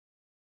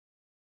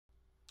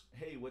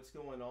Hey, what's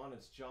going on?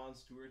 It's John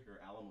Stuart here,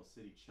 Alamo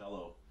City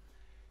Cello.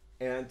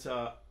 And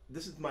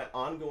this is my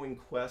ongoing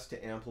quest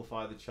to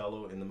amplify the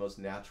cello in the most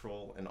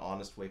natural and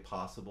honest way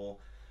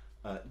possible.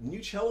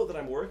 New cello that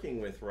I'm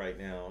working with right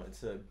now,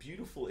 it's a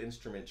beautiful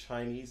instrument,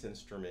 Chinese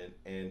instrument,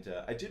 and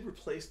I did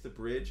replace the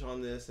bridge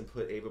on this and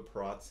put Ava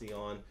Perazzi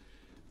on.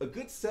 A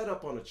good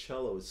setup on a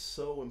cello is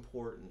so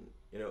important.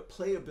 You know,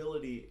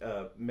 playability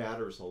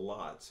matters a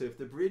lot. So if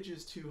the bridge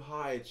is too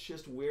high, it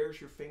just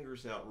wears your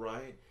fingers out,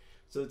 right?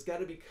 So it's got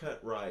to be cut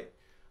right.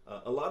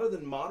 A lot of the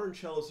modern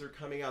cellos that are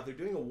coming out, they're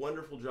doing a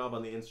wonderful job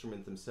on the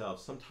instrument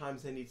themselves.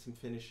 Sometimes they need some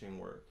finishing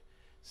work.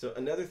 So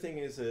another thing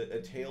is a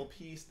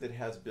tailpiece that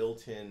has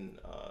built-in,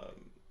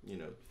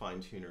 fine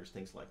tuners,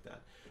 things like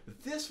that.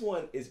 But this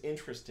one is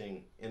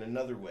interesting in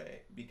another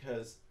way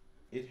because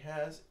it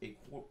has a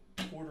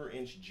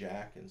quarter-inch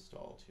jack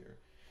installed here.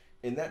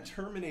 And that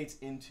terminates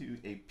into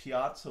a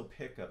piezo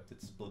pickup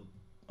that's split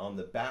on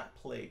the back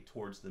plate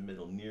towards the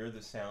middle near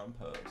the sound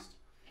post.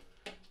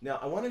 Now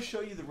I want to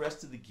show you the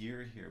rest of the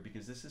gear here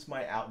because this is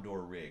my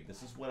outdoor rig.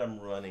 This is what I'm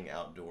running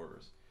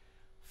outdoors.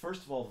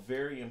 First of all,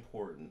 very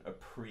important, a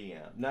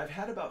preamp. Now I've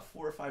had about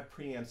 4 or 5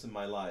 preamps in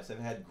my life. I've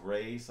had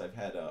Grace, I've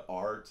had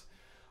Art,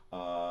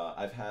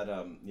 I've had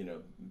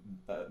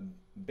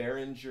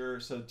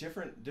Behringer, so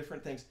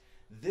different things.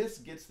 This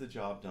gets the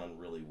job done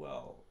really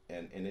well,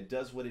 and it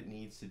does what it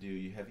needs to do.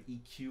 You have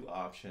EQ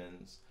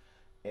options,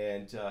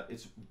 and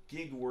it's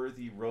gig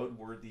worthy, road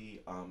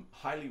worthy.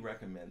 Highly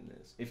recommend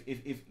this.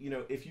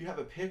 If you have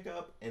a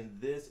pickup and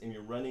this, and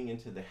you're running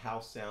into the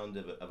house sound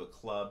of a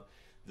club,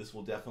 this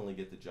will definitely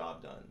get the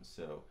job done.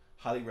 So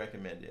highly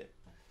recommend it.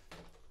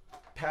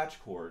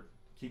 Patch cord,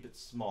 keep it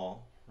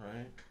small,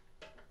 right?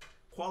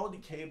 Quality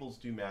cables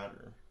do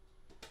matter.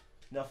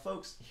 Now,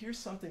 folks, here's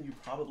something you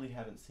probably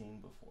haven't seen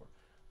before,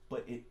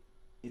 but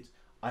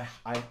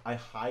I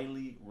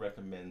highly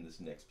recommend this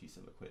next piece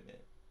of equipment.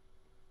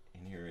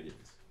 And here it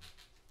is.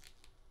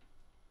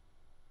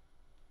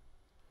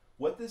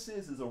 What this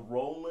is a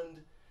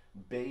Roland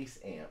bass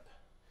amp.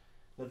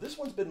 Now this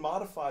one's been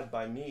modified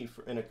by me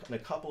in a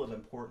couple of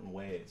important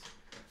ways.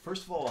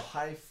 First of all,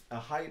 a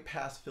high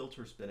pass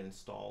filter's been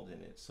installed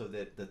in it so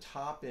that the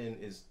top end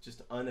is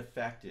just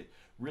unaffected.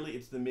 Really,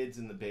 it's the mids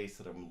and the bass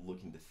that I'm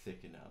looking to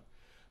thicken up.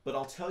 But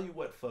I'll tell you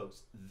what,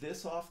 folks,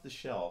 this off the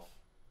shelf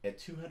at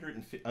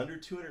under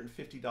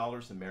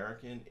 $250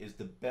 American is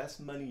the best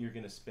money you're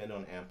going to spend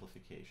on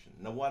amplification.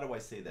 Now, why do I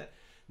say that?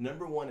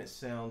 Number one, it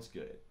sounds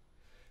good.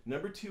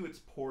 Number two, it's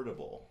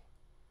portable,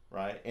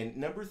 right? And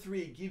number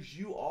three, it gives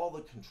you all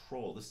the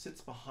control. This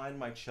sits behind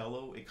my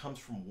cello. It comes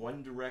from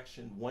one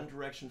direction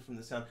from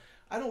the sound.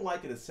 I don't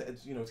like it. It's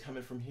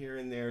coming from here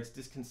and there. It's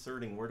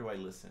disconcerting. Where do I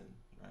listen,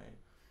 right?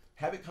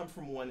 Have it come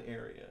from one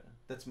area.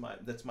 That's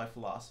my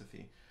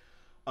philosophy.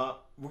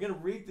 We're going to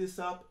rig this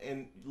up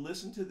and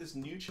listen to this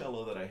new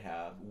cello that I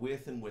have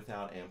with and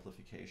without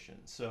amplification.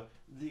 So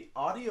the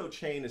audio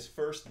chain is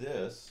first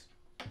this.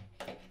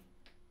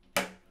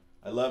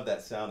 I love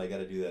that sound. I got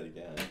to do that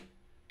again.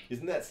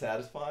 Isn't that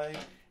satisfying?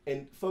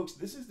 And folks,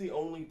 this is the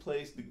only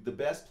place, the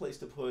best place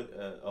to put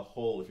a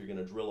hole if you're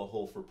going to drill a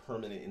hole for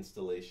permanent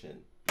installation.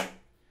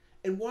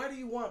 And why do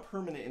you want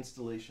permanent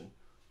installation?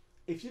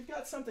 If you've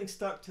got something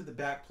stuck to the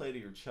back plate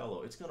of your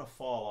cello, it's going to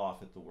fall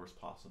off at the worst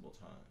possible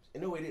times.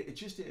 And no, it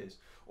just is.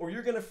 Or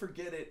you're going to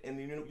forget it and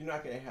you're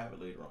not going to have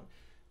it later on.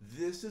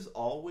 This is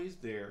always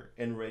there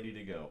and ready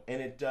to go.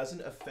 And it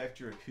doesn't affect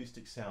your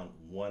acoustic sound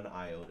one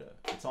iota.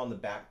 It's on the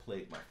back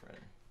plate, my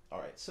friend. All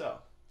right, so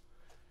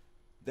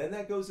then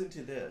that goes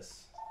into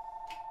this.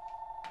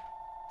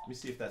 Let me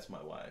see if that's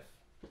my wife.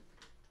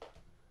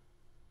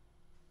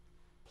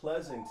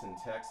 Pleasanton,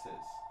 Texas.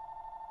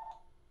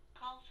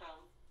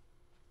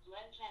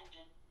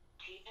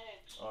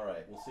 All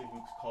right, we'll see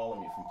who's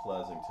calling me from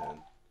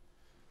Pleasanton.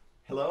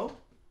 Hello?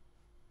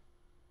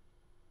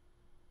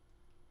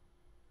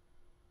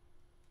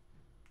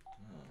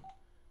 Oh,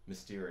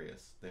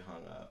 mysterious. They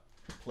hung up.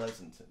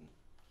 Pleasanton.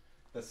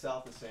 That's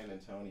south of San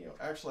Antonio.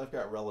 Actually, I've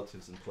got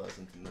relatives in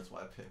Pleasanton. That's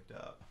why I picked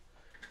up.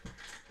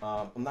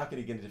 I'm not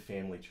going to get into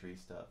family tree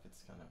stuff.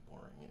 It's kind of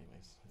boring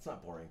anyways. It's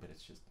not boring, but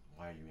it's just,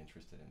 why are you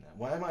interested in that?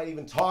 Why am I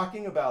even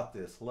talking about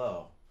this?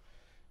 Hello?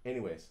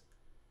 Anyways,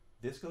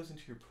 this goes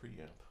into your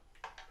preamp.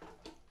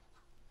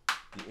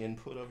 The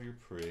input of your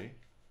pre.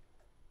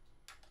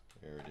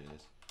 There it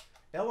is.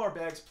 LR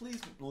bags, please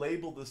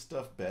label this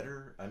stuff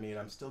better. I mean,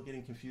 I'm still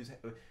getting confused.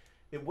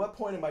 At what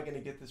point am I going to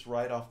get this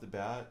right off the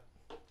bat?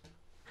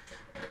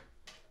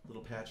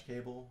 Little patch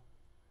cable.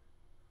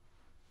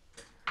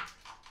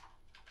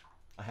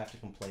 I have to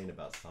complain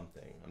about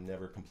something. I'm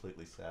never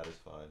completely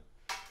satisfied.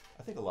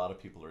 I think a lot of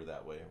people are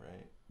that way,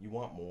 right? You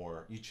want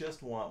more. You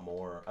just want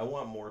more. I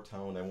want more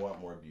tone. I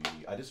want more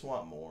beauty. I just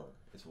want more.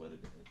 Is what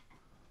it is.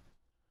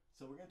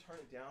 So we're going to turn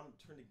it down,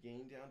 turn the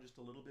gain down just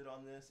a little bit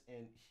on this,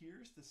 and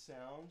here's the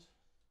sound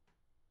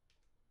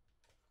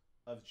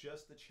of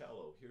just the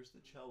cello. Here's the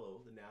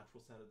cello, the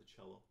natural sound of the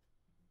cello.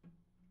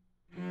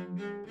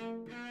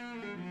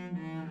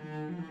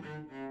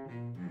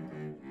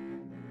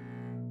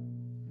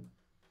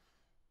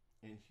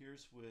 And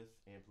here's with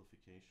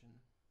amplification.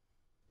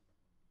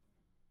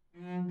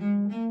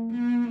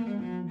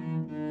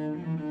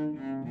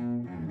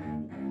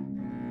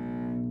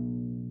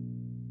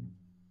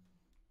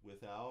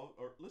 Without,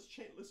 or let's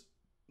change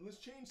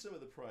some of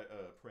the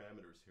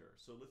parameters here.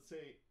 So let's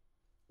say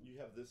you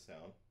have this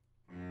sound.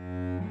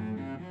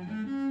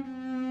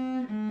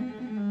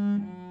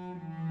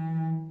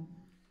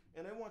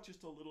 And I want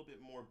just a little bit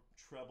more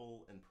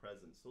treble and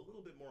presence, so a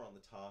little bit more on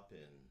the top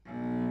end.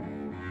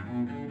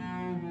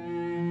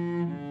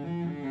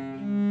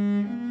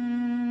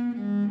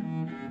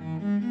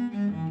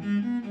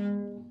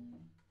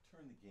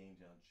 Turn the gain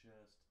down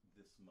just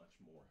this much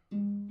more.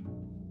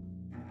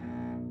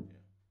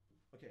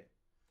 Yeah. Okay.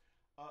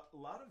 A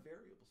lot of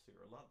variables here,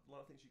 a lot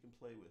of things you can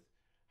play with.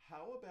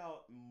 How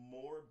about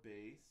more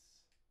bass,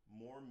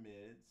 more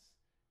mids,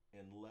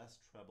 and less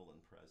treble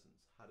and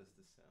presence? How does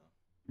this sound?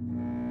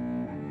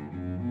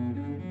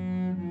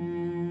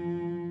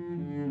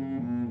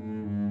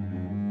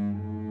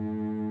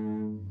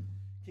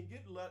 Can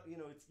get, you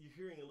know, you're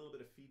hearing a little bit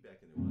of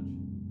feedback in there. Watch.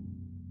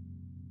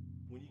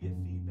 When you get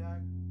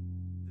feedback,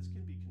 this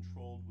can be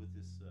controlled with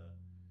this,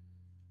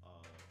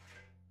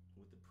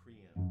 with the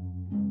preamp.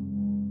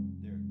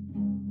 There.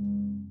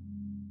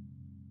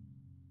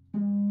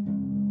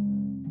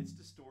 It's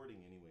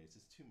distorting anyways.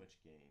 It's too much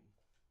gain.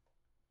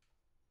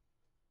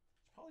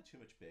 It's probably too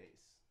much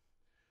bass.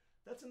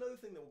 That's another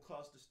thing that will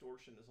cause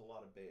distortion is a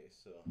lot of bass.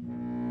 So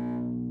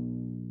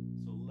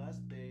less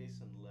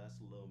bass and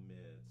less low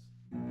mids.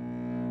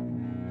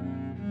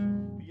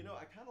 But you know,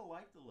 I kind of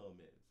like the low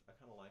mids. I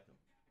kind of like them.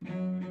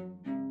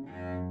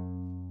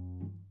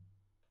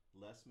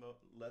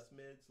 Less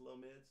mids, low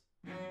mids.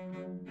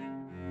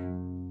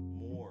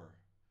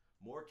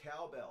 More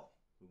cowbell.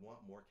 We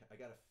want more. I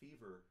got a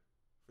fever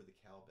for the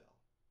cowbell.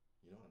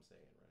 You know what I'm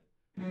saying, right?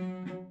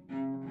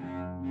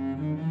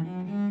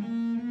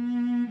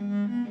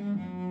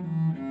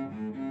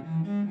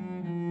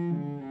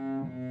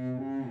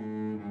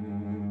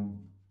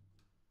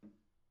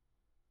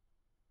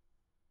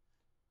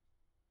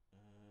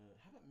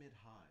 How about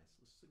mid-highs?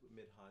 Let's see what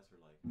mid-highs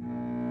are like.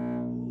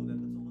 Ooh, that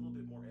puts a little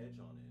bit more edge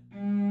on it.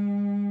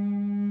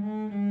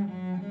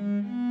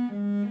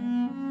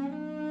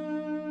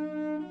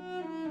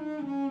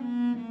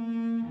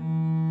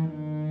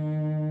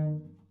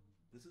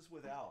 This is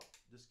without.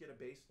 Just get a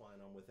bass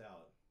line on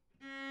without.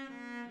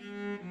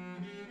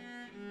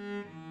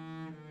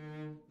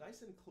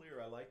 Nice and clear.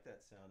 I like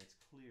that sound. It's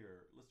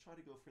clear. Let's try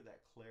to go for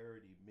that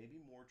clarity. Maybe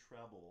more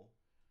treble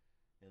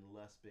and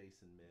less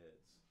bass and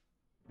mids.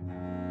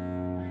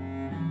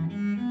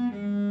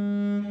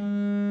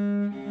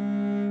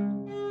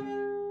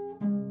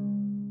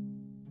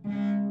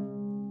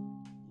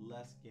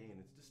 Less gain.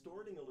 It's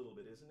distorting a little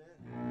bit, isn't it?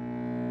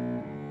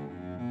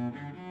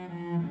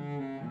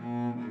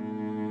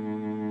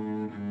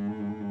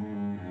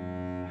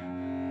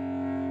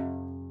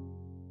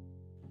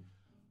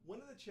 One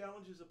of the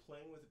challenges of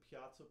playing with a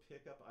piezo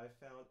pickup I've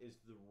found is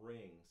the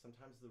ring.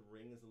 Sometimes the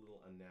ring is a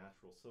little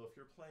unnatural. So if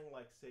you're playing,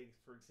 like, say,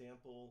 for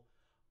example,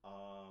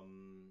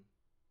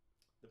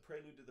 the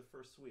prelude to the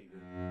first suite.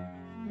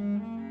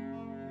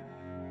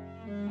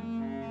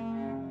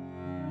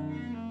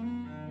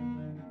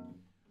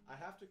 I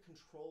have to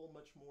control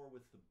much more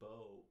with the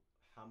bow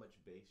how much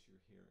bass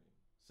you're hearing.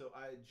 So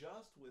I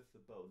adjust with the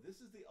bow. This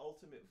is the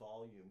ultimate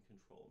volume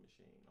control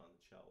machine on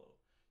the cello.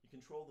 You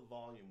control the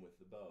volume with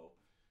the bow.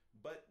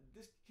 But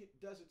this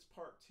does its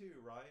part too,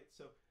 right?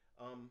 So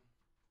I'm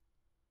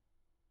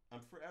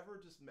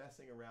forever just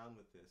messing around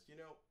with this. You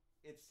know,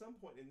 at some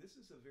point, and this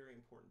is a very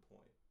important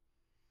point,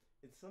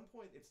 at some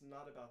point it's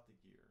not about the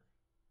gear.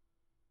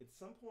 At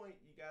some point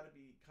you got to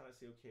be kind of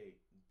say, okay,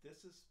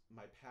 this is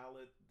my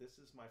palette,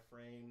 this is my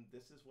frame,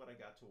 this is what I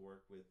got to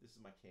work with, this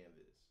is my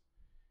canvas.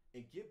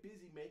 And get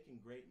busy making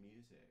great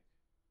music,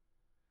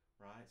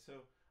 right?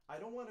 So I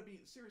don't want to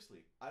be,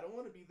 seriously, I don't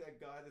want to be that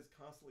guy that's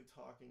constantly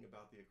talking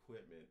about the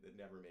equipment that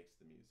never makes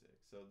the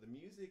music. So the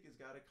music has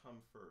got to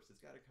come first.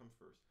 It's got to come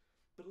first.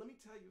 But let me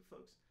tell you,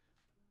 folks,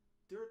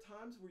 there are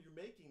times where you're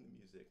making the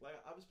music. Like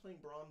I was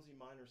playing Brahms E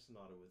minor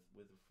sonata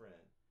with a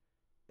friend.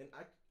 And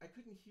I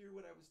couldn't hear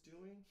what I was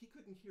doing. He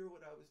couldn't hear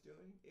what I was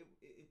doing.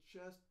 It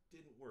just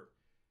didn't work.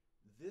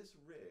 This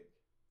rig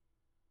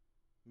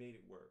made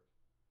it work.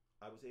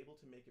 I was able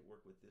to make it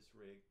work with this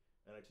rig.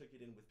 And I took it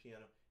in with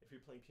piano. If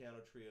you're playing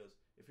piano trios,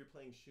 if you're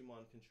playing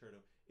Schumann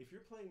concerto, if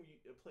you're playing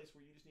a place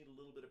where you just need a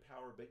little bit of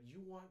power, but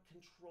you want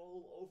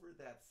control over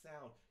that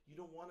sound, you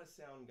don't want a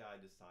sound guy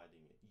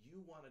deciding it.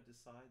 You want to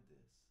decide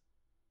this.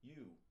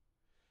 You.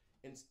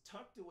 And it's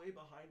tucked away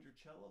behind your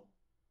cello.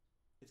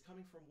 It's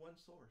coming from one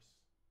source.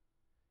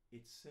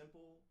 It's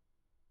simple.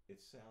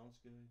 It sounds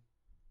good.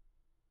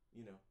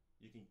 You know,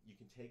 you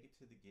can take it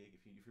to the gig.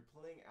 If you're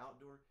playing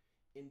outdoor,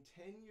 in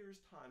 10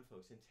 years' time,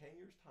 folks, in 10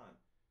 years' time,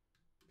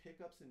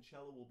 pickups in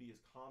cello will be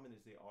as common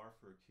as they are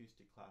for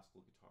acoustic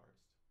classical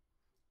guitarists.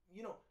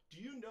 You know,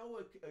 do you know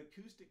an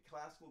acoustic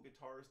classical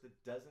guitarist that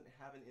doesn't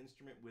have an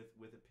instrument with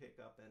a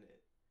pickup in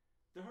it?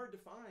 They're hard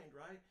to find,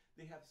 right?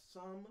 They have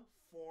some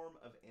form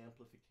of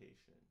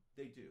amplification.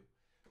 They do.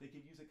 They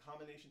could use a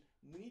combination.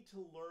 We need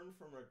to learn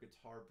from our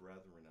guitar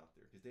brethren out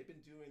there because they've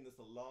been doing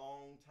this a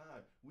long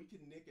time. We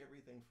can nick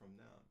everything from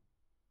them.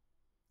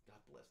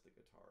 God bless the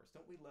guitarists.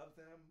 Don't we love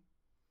them?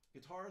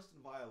 Guitarists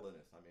and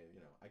violinists. I mean,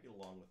 I get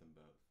along with them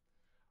both.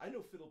 I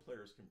know fiddle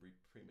players can be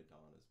prima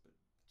donnas, but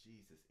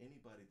Jesus,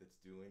 anybody that's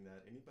doing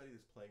that, anybody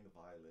that's playing the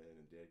violin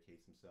and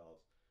dedicates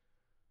themselves,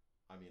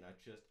 I mean, I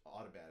just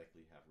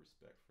automatically have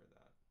respect for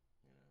that.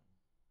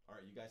 All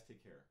right, you guys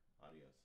take care. Adios.